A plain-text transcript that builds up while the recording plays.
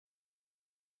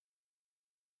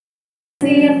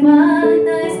hacía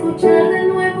falta escuchar de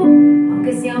nuevo,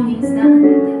 aunque sea un instante,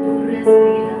 tu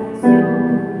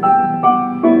respiración.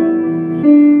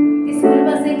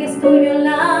 Disculpa, sé que estoy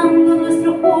violando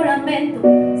nuestro juramento,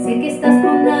 sé que estás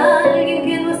con alguien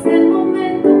que no es el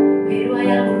momento, pero hay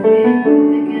algo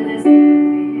urgente que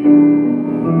decirte yo.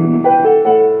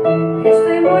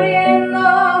 Estoy muriendo,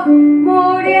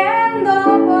 muriendo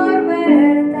por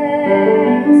verte.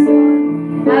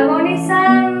 Estoy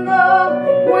agonizando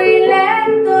muy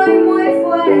lento y muy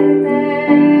fuerte.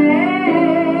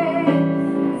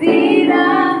 Vida,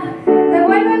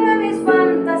 devuélveme mis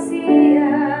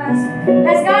fantasías,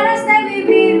 las ganas de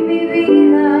vivir mi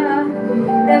vida.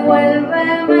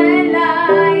 Devuélveme el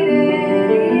aire,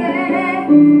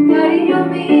 cariño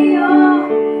mío.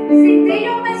 Sin ti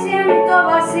yo me siento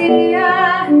vacía.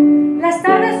 Las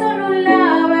tardes son un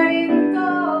laberinto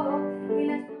y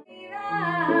la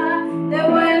oscuridad.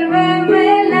 Devuélveme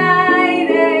el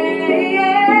aire,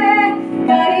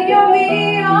 cariño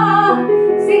mío.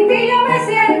 Sin ti yo me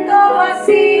siento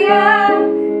vacía.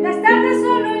 Las tardes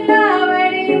son un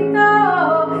laberinto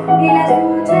y las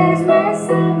noches me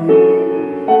saben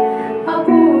a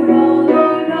puro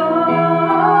dolor.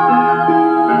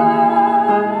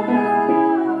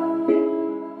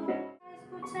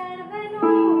 Escuchar de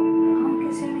nuevo, aunque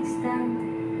sea un instante,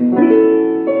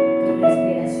 tu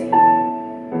respiración.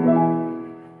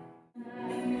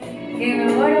 Que me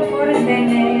muero por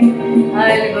tener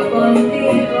algo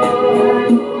contigo.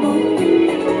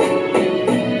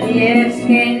 Y es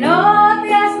que no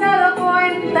te has dado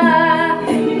cuenta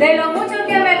de lo mucho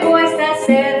que me cuesta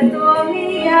ser tu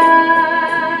amiga.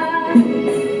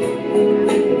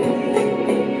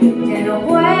 Ya no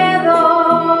puedo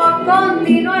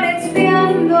continuar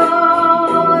expiando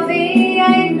día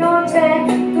y noche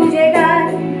tu llegar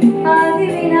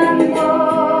adivinando.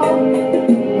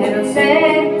 Ya no sé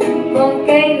con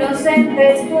qué inocente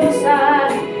excusa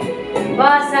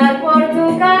pasar por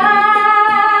tu casa.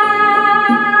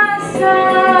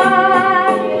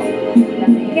 Ya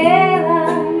me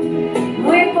quedan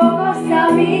muy pocos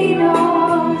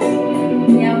caminos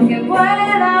y aunque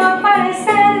pueda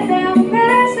parecerte un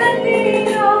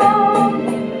desatino,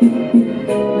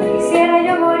 no quisiera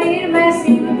yo morirme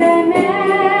sin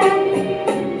tener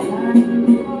algo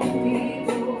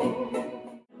contigo.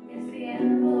 Que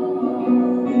siento,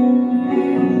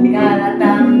 cada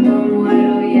tanto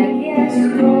muero y aquí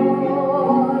estoy.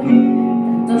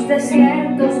 Tantos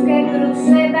desiertos que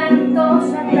crucé,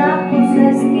 tantos atajos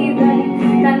esquivé,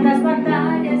 tantas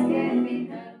batallas que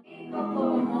pinto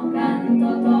como canto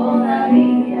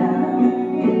todavía.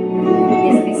 Y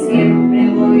es que siempre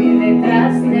voy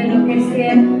detrás de lo que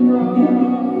siento.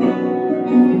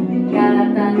 Cada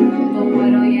tanto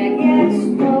muero y aquí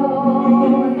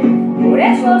estoy. Por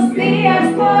esos días,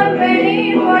 por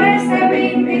venir, por ese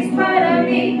brindis para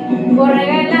mí, por